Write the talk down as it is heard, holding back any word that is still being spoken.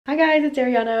Hi guys, it's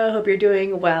Ariana. Hope you're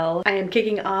doing well. I am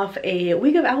kicking off a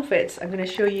week of outfits. I'm going to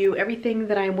show you everything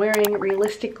that I'm wearing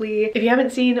realistically. If you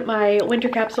haven't seen my winter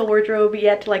capsule wardrobe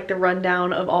yet, like the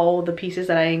rundown of all the pieces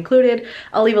that I included,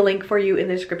 I'll leave a link for you in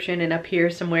the description and up here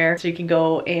somewhere so you can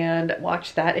go and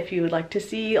watch that if you would like to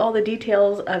see all the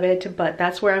details of it. But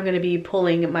that's where I'm going to be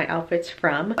pulling my outfits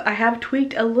from. I have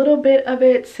tweaked a little bit of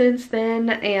it since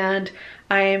then, and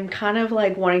I'm kind of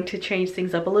like wanting to change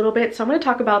things up a little bit. So I'm going to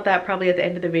talk about that probably at the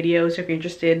end of the video. So if you're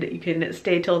interested, you can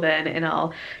stay till then and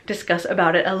I'll discuss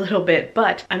about it a little bit.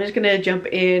 But I'm just going to jump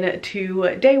in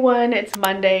to day one. It's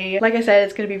Monday. Like I said,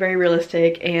 it's going to be very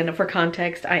realistic. And for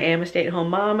context, I am a stay-at-home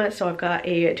mom. So I've got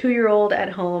a 2-year-old at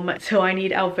home. So I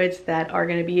need outfits that are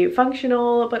going to be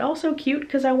functional, but also cute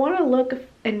because I want to look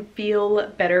and feel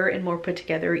better and more put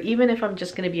together, even if I'm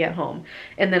just gonna be at home.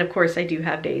 And then of course I do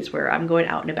have days where I'm going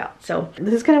out and about. So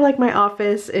this is kind of like my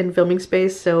office and filming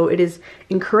space. So it is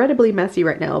incredibly messy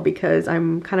right now because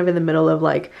I'm kind of in the middle of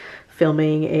like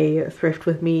filming a thrift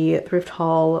with me, thrift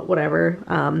haul, whatever.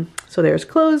 So there's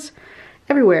clothes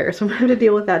everywhere, so I'm gonna have to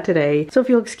deal with that today. So if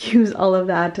you'll excuse all of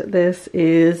that, this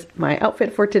is my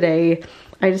outfit for today.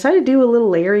 I decided to do a little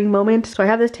layering moment. So I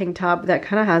have this tank top that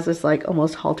kind of has this like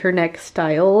almost halter neck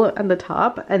style on the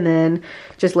top, and then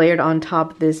just layered on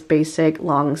top this basic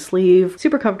long sleeve.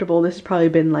 Super comfortable. This has probably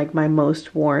been like my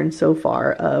most worn so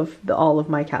far of all of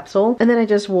my capsule. And then I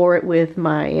just wore it with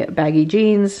my baggy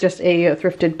jeans, just a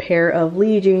thrifted pair of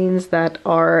Lee jeans that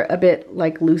are a bit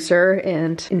like looser,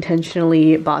 and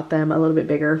intentionally bought them a little bit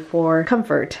bigger for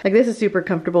comfort. Like this is super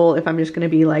comfortable if I'm just gonna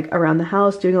be like around the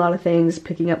house doing a lot of things,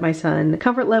 picking up my son.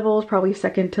 Comfort level is probably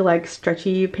second to like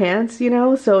stretchy pants, you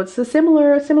know, so it's a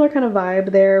similar kind of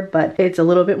vibe there, but it's a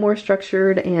little bit more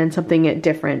structured and something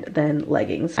different than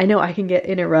leggings. I know I can get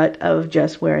in a rut of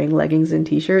just wearing leggings and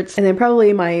t-shirts. And then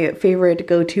probably my favorite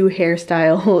go-to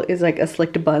hairstyle is like a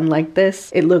slicked bun like this.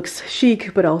 It looks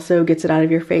chic but also gets it out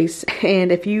of your face,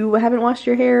 and if you haven't washed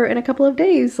your hair in a couple of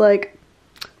days, like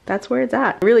that's where it's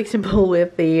at. Really simple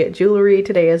with the jewelry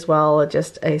today as well.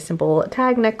 Just a simple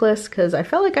tag necklace because I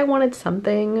felt like I wanted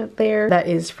something there that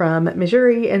is from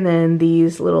Missouri, and then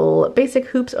these little basic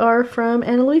hoops are from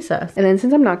Ana Luisa. And then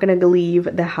since I'm not going to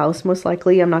leave the house, most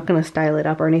likely I'm not going to style it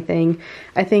up or anything.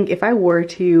 I think if I were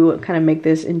to kind of make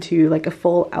this into like a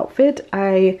full outfit,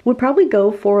 I would probably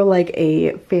go for like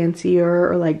a fancier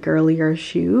or like girlier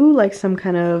shoe, like some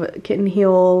kind of kitten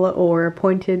heel or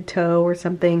pointed toe or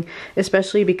something,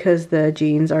 especially because the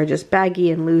jeans are just baggy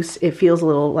and loose. It feels a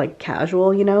little like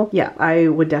casual, you know? Yeah, I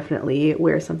would definitely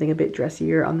wear something a bit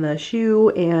dressier on the shoe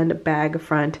and bag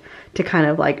front to kind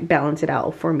of like balance it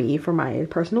out for me, for my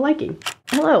personal liking.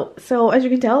 Hello. So as you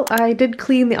can tell, I did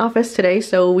clean the office today,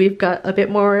 so we've got a bit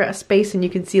more space and you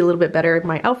can see a little bit better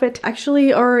my outfit.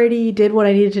 Actually already did what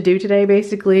I needed to do today.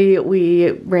 Basically,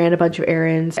 we ran a bunch of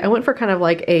errands. I went for kind of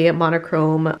like a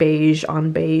monochrome beige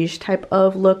on beige type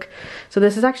of look. So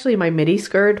this is actually my midi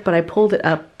skirt, but I pulled it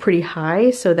up pretty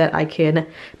high so that I can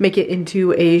make it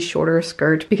into a shorter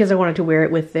skirt because I wanted to wear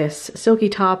it with this silky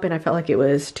top, and I felt like it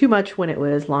was too much when it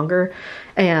was longer.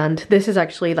 And this is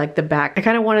actually like the back. I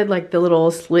kind of wanted like the little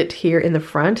slit here in the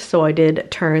front, so I did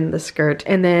turn the skirt.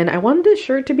 And then I wanted the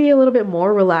shirt to be a little bit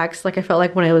more relaxed. Like I felt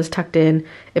like when it was tucked in,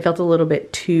 it felt a little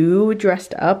bit too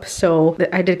dressed up. So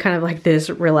I did kind of like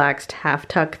this relaxed half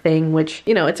tuck thing, which,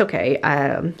 you know, it's okay.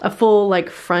 A full like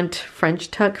front French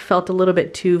tuck felt a little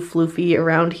bit too floofy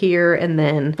around here, and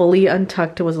then fully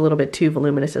untucked was a little bit too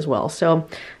voluminous as well. So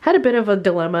had a bit of a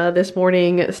dilemma this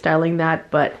morning styling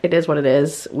that, but it is what it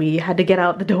is. We had to get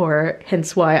out the door,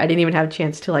 hence why I didn't even have a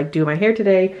chance to like do my hair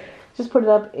today. Just put it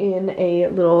up in a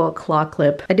little claw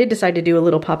clip. I did decide to do a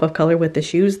little pop of color with the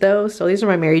shoes though. So these are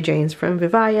my Mary Janes from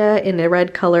Vivaya in a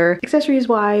red color. Accessories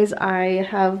wise, I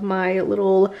have my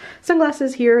little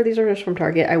sunglasses here. These are just from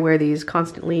Target. I wear these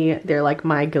constantly. They're like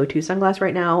my go-to sunglass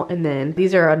right now. And then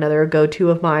these are another go-to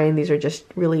of mine. These are just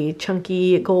really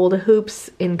chunky gold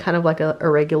hoops in kind of like a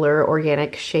regular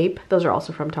organic shape. Those are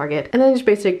also from Target. And then just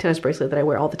basic tennis bracelet that I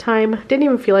wear all the time. Didn't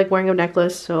even feel like wearing a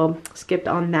necklace, so skipped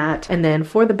on that. And then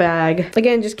for the bag,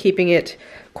 again, just keeping it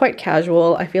quite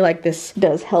casual. I feel like this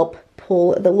does help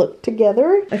pull the look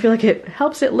together. I feel like it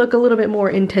helps it look a little bit more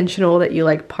intentional, that you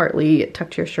like partly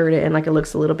tucked your shirt in, like it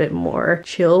looks a little bit more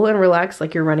chill and relaxed,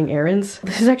 like you're running errands.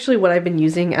 This is actually what I've been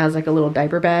using as like a little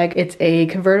diaper bag. It's a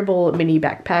convertible mini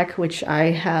backpack, which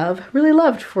I have really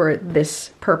loved for this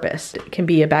purpose. It can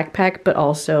be a backpack, but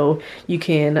also you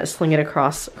can sling it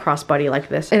across crossbody like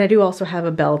this. And I do also have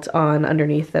a belt on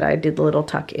underneath that I did the little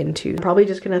tuck into. I'm probably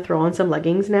just gonna throw on some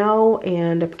leggings now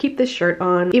and keep this shirt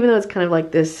on. Even though it's kind of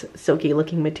like this silky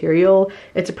looking material,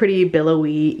 it's a pretty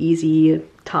billowy, easy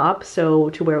top, so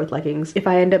to wear with leggings. If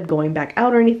I end up going back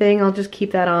out or anything, I'll just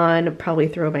keep that on, probably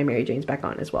throw my Mary Janes back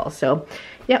on as well. So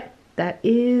yep, that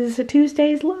is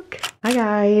Tuesday's look. Hi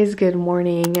guys, good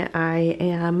morning. I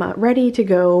am ready to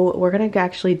go. We're gonna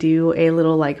actually do a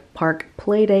little like park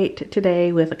play date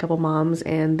today with a couple moms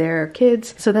and their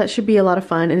kids. So that should be a lot of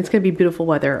fun, and it's gonna be beautiful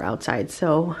weather outside.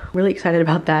 So really excited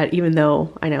about that, even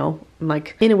though I know I'm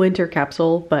like in a winter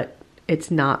capsule, but it's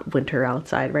not winter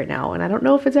outside right now, and I don't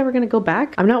know if it's ever gonna go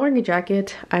back. I'm not wearing a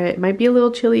jacket. It might be a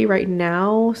little chilly right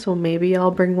now, so maybe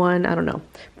I'll bring one, I don't know.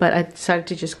 But I decided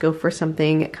to just go for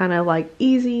something kind of like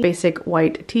easy, basic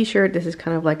white t-shirt. This is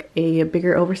kind of like a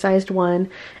bigger oversized one.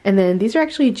 And then these are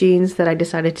actually jeans that I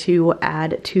decided to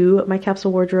add to my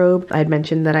capsule wardrobe. I had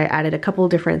mentioned that I added a couple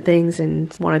different things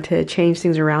and wanted to change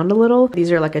things around a little.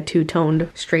 These are like a two-toned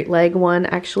straight leg one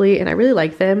actually, and I really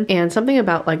like them. And something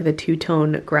about like the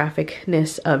two-tone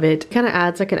graphicness of it kind of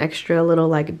adds like an extra little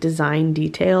like design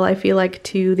detail, I feel like,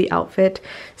 to the outfit.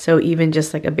 So even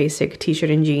just like a basic t-shirt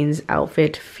and jeans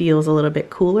outfit feels a little bit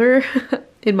cooler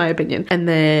in my opinion. And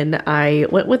then I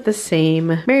went with the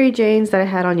same Mary Janes that I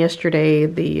had on yesterday,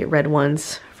 the red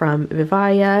ones from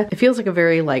Vivaya. It feels like a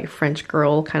very like French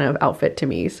girl kind of outfit to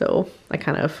me, so I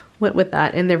kind of went with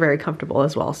that, and they're very comfortable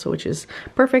as well, so which is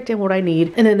perfect and what I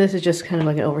need. And then this is just kind of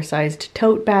like an oversized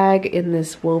tote bag in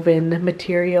this woven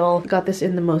material. Got this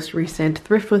in the most recent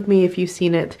thrift with me if you've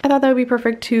seen it. I thought that would be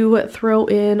perfect to throw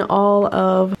in all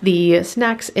of the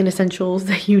snacks and essentials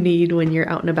that you need when you're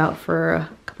out and about for a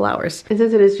couple hours. And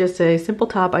since it is just a simple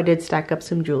top, I did stack up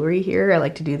some jewelry here. I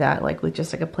like to do that like with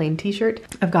just like a plain t-shirt.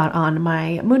 I've got on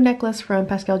my moon necklace from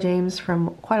Pascal James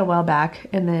from quite a while back,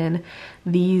 and then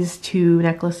these two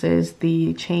necklaces,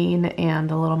 the chain and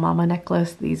the little mama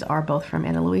necklace, these are both from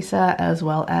Ana Luisa, as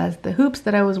well as the hoops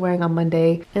that I was wearing on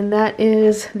Monday. And that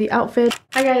is the outfit.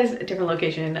 Hi guys, different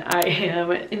location. I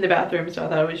am in the bathroom, so I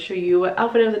thought I would show you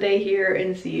outfit of the day here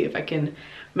and see if I can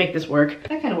make this work.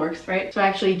 That kind of works, right? So I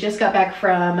actually just got back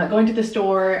from going to the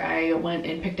store. I went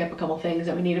and picked up a couple things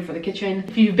that we needed for the kitchen.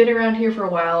 If you've been around here for a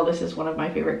while, this is one of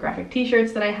my favorite graphic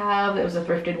t-shirts that I have. It was a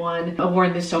thrifted one. I've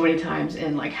worn this so many times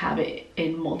and like have it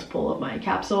in multiple of my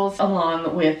capsules,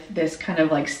 along with this kind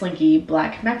of like slinky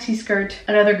black maxi skirt,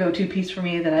 another go-to piece for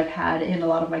me that I've had in a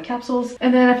lot of my capsules.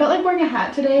 And then I felt like wearing a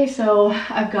hat today, so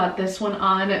I've got this one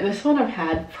on. This one I've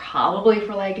had probably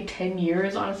for like 10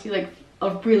 years, honestly, like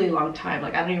a really long time.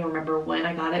 Like I don't even remember when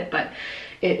I got it, but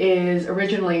it is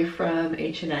originally from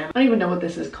H&M. I don't even know what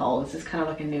this is called. This is kind of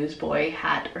like a newsboy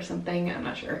hat or something. I'm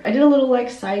not sure. I did a little like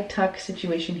side tuck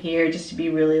situation here just to be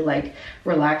really like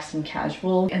relaxed and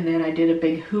casual. And then I did a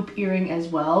big hoop earring as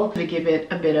well to give it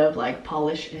a bit of like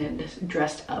polish and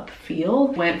dressed up feel.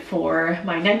 Went for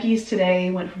my Nikes today,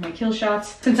 went for my kill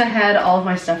shots. Since I had all of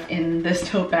my stuff in this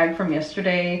tote bag from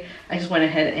yesterday, I just went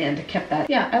ahead and kept that.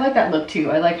 Yeah, I like that look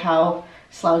too. I like how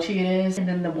slouchy it is, and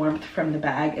then the warmth from the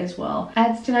bag as well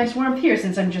adds to nice warmth here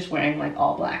since I'm just wearing like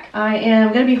all black. I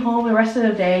am gonna be home the rest of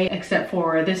the day except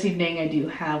for this evening. I do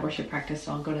have worship practice,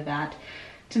 so I'll go to that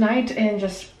tonight and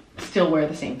just still wear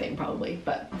the same thing probably.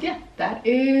 But yeah, that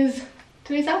is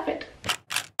today's outfit.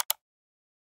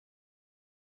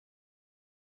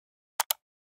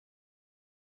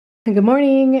 Good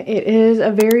morning. It is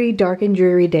a very dark and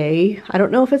dreary day. I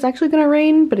don't know if it's actually gonna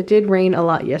rain, but it did rain a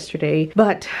lot yesterday.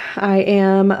 But I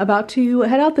am about to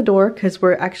head out the door because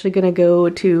we're actually gonna go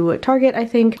to Target, I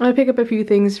think. I'm gonna pick up a few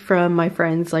things from my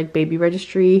friend's like baby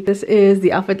registry. This is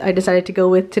the outfit I decided to go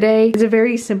with today. It's a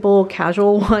very simple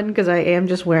casual one because I am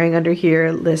just wearing under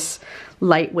here this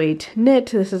lightweight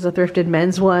knit. This is a thrifted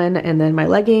men's one, and then my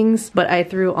leggings, but I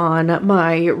threw on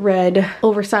my red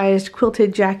oversized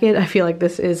quilted jacket. I feel like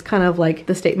this is kind of like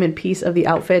the statement piece of the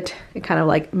outfit. It kind of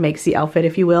like makes the outfit,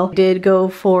 if you will. Did go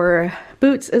for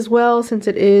boots as well since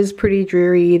it is pretty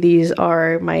dreary. These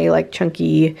are my like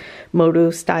chunky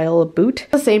moto style boot.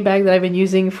 The same bag that I've been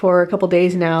using for a couple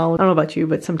days now. I don't know about you,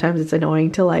 but sometimes it's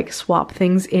annoying to like swap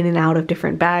things in and out of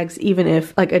different bags, even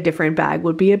if like a different bag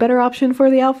would be a better option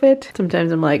for the outfit.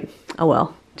 Sometimes I'm like, oh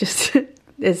well, just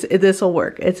This will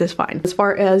work. It's just fine. As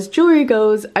far as jewelry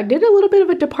goes, I did a little bit of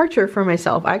a departure for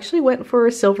myself. I actually went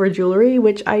for silver jewelry,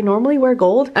 which I normally wear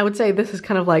gold. I would say this is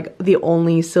kind of like the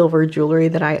only silver jewelry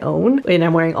that I own, and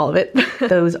I'm wearing all of it.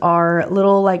 Those are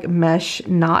little like mesh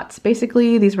knots,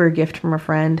 basically. These were a gift from a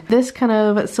friend. This kind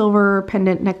of silver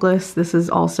pendant necklace, this is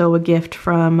also a gift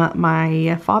from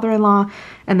my father-in-law.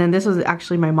 And then this was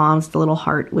actually my mom's, the little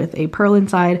heart with a pearl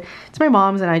inside. It's my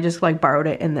mom's, and I just like borrowed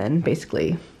it and then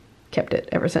basically kept it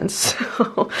ever since.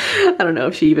 So I don't know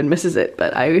if she even misses it,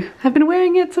 but I have been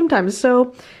wearing it sometimes.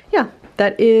 So yeah,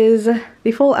 that is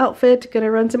the full outfit.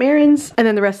 Gonna run some errands, and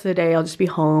then the rest of the day I'll just be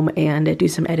home and do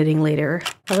some editing later.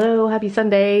 Hello, happy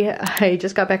Sunday. I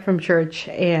just got back from church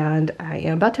and I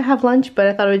am about to have lunch, but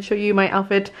I thought I would show you my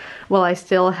outfit while I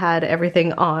still had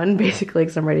everything on, basically,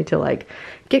 because I'm ready to like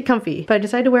get comfy. But I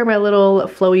decided to wear my little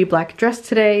flowy black dress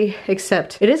today,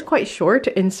 except it is quite short,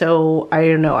 and so I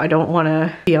don't know, I don't want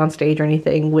to be on stage or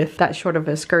anything with that short of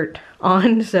a skirt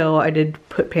on, so I did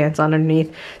put pants on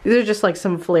underneath. These are just like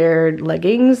some flared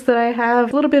leggings that I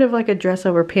have. A little bit of like a dress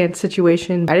over pants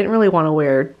situation. I didn't really want to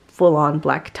wear full-on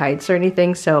black tights or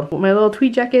anything, so my little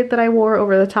tweed jacket that I wore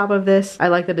over the top of this, I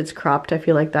like that it's cropped. I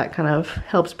feel like that kind of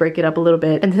helps break it up a little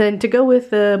bit. And then to go with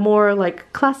the more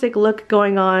like classic look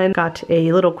going on, got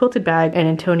a little quilted bag, an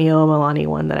Antonio Milani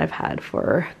one that I've had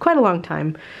for quite a long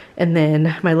time. And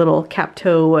then my little cap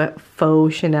toe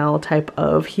faux Chanel type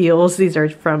of heels. These are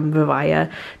from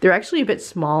Vivaya. They're actually a bit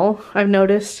small, I've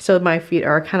noticed, so my feet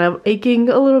are kind of aching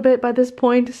a little bit by this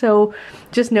point. So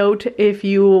just note, if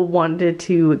you wanted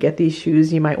to get these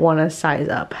shoes, you might want to size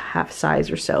up half size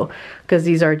or so, because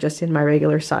these are just in my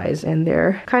regular size and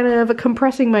they're kind of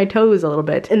compressing my toes a little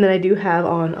bit. And then I do have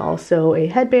on also a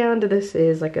headband. This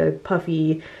is like a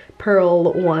puffy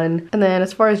pearl one. And then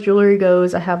as far as jewelry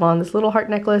goes, I have on this little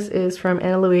heart necklace, is from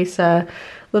Ana Luisa,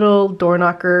 little door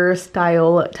knocker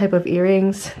style type of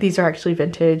earrings. These are actually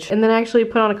vintage. And then I actually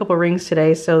put on a couple rings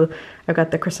today, so I've got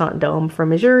the croissant dome from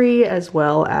Missouri, as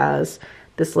well as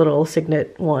this little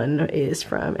signet one is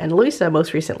from Ana Luisa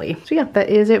most recently. So yeah, that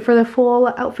is it for the full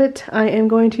outfit. I am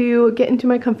going to get into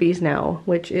my comfies now,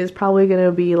 which is probably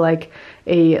gonna be like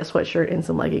a sweatshirt and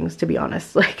some leggings, to be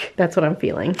honest. Like, that's what I'm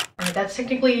feeling. Alright, that's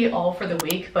technically all for the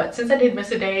week, but since I did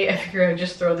miss a day, I figured I'd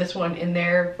just throw this one in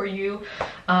there for you.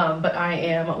 But I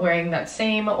am wearing that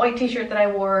same white t-shirt that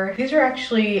I wore. These are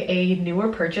actually a newer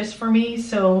purchase for me,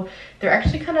 so they're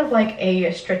actually kind of like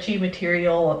a stretchy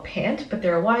material pant, but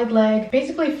they're a wide leg.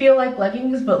 Basically feel like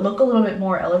leggings, but look a little bit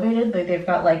more elevated. Like, they've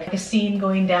got like a seam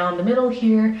going down the middle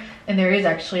here, and there is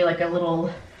actually like a little,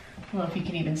 I don't know if you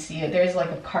can even see it, there's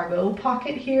like a cargo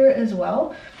pocket here as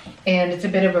well, and it's a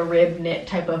bit of a rib knit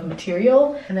type of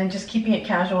material. And then just keeping it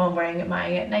casual, I'm wearing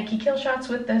my Nike kill shots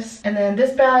with this. And then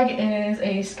this bag is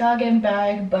a Skagen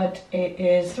bag, but it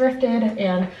is thrifted,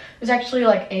 and it's actually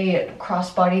like a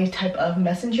crossbody type of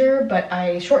messenger, but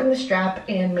I shortened the strap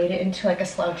and made it into like a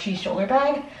slouchy shoulder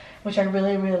bag, which I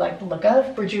really like the look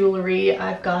of. For jewelry,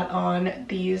 I've got on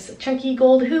these chunky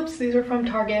gold hoops. These are from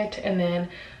Target, and then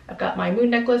I've got my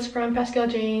moon necklace from Pascal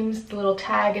James. The little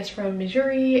tag is from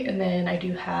Missouri, and then I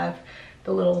do have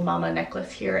the little mama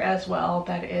necklace here as well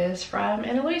that is from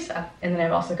Ana Luisa. And then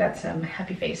I've also got some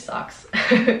happy face socks,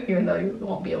 even though you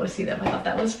won't be able to see them. I thought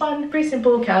that was fun. Pretty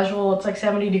simple, casual. It's like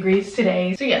 70 degrees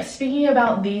today. So yeah, speaking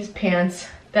about these pants,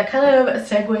 that kind of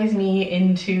segues me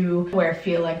into where I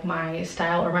feel like my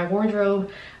style or my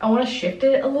wardrobe, I want to shift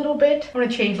it a little bit. I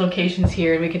want to change locations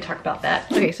here, and we can talk about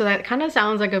that. Okay, so that kind of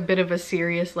sounds like a bit of a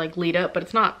serious like lead up, but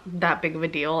it's not that big of a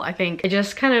deal. I think I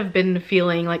just kind of been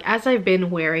feeling like, as I've been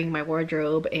wearing my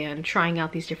wardrobe and trying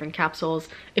out these different capsules,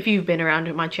 if you've been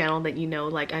around my channel, that you know,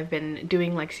 like I've been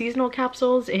doing like seasonal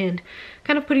capsules and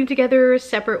kind of putting together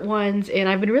separate ones, and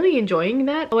I've been really enjoying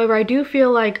that. However, I do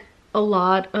feel like a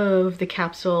lot of the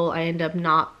capsule I end up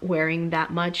not wearing that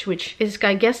much, which is,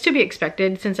 I guess, to be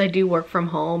expected since I do work from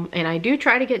home and I do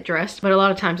try to get dressed, but a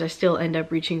lot of times I still end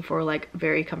up reaching for like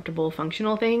very comfortable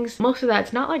functional things. Most of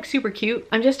that's not like super cute.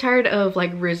 I'm just tired of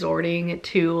like resorting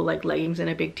to like leggings and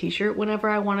a big t-shirt whenever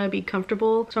I want to be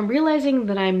comfortable. So I'm realizing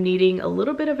that I'm needing a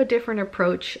little bit of a different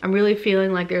approach. I'm really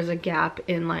feeling like there's a gap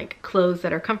in like clothes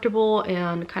that are comfortable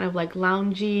and kind of like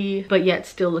loungy, but yet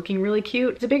still looking really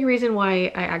cute. It's a big reason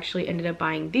why I actually ended up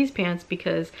buying these pants,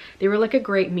 because they were like a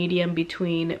great medium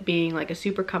between being like a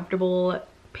super comfortable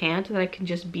pant that I can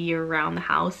just be around the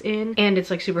house in, and it's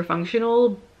like super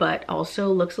functional but also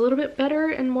looks a little bit better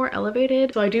and more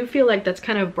elevated. So I do feel like that's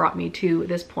kind of brought me to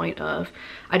this point of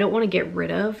I don't want to get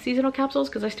rid of seasonal capsules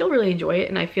because I still really enjoy it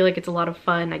and I feel like it's a lot of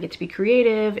fun. I get to be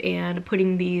creative and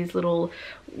putting these little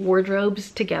wardrobes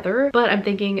together, but I'm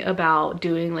thinking about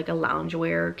doing like a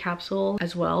loungewear capsule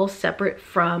as well, separate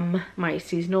from my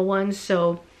seasonal ones.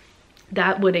 So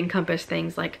that would encompass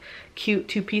things like cute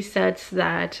two-piece sets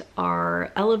that are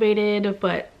elevated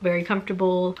but very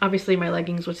comfortable. Obviously my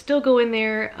leggings would still go in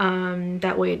there.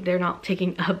 That way they're not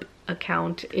taking up a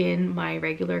count in my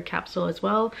regular capsule as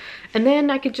well. And then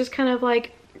I could just kind of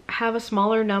like have a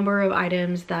smaller number of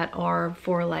items that are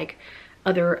for like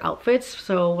other outfits.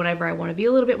 So whenever I want to be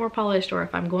a little bit more polished, or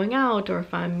if I'm going out, or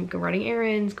if I'm running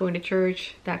errands, going to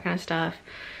church, that kind of stuff.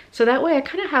 So that way I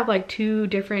kind of have like two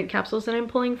different capsules that I'm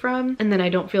pulling from, and then I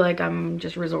don't feel like I'm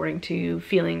just resorting to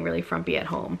feeling really frumpy at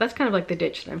home. That's kind of like the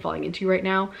ditch that I'm falling into right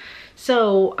now.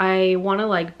 So I want to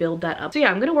like build that up. So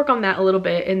yeah, I'm gonna work on that a little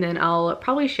bit, and then I'll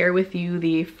probably share with you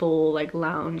the full like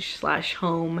lounge slash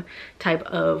home type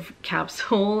of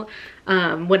capsule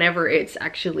whenever it's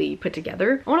actually put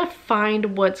together. I want to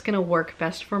find what's gonna work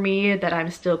best for me that I'm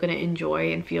still gonna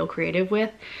enjoy and feel creative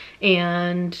with,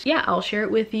 and yeah, I'll share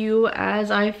it with you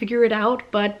as I figure it out.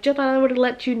 But just thought I would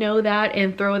let you know that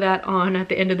and throw that on at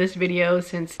the end of this video,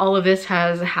 since all of this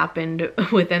has happened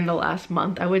within the last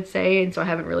month, I would say, and so I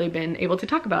haven't really been able to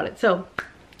talk about it. So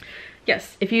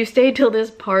yes, if you stayed till this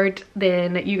part,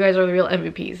 then you guys are the real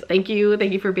MVPs. Thank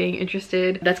you for being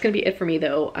interested. That's gonna be it for me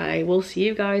though. I will see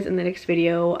you guys in the next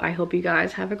video. I hope you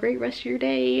guys have a great rest of your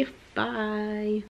day. Bye.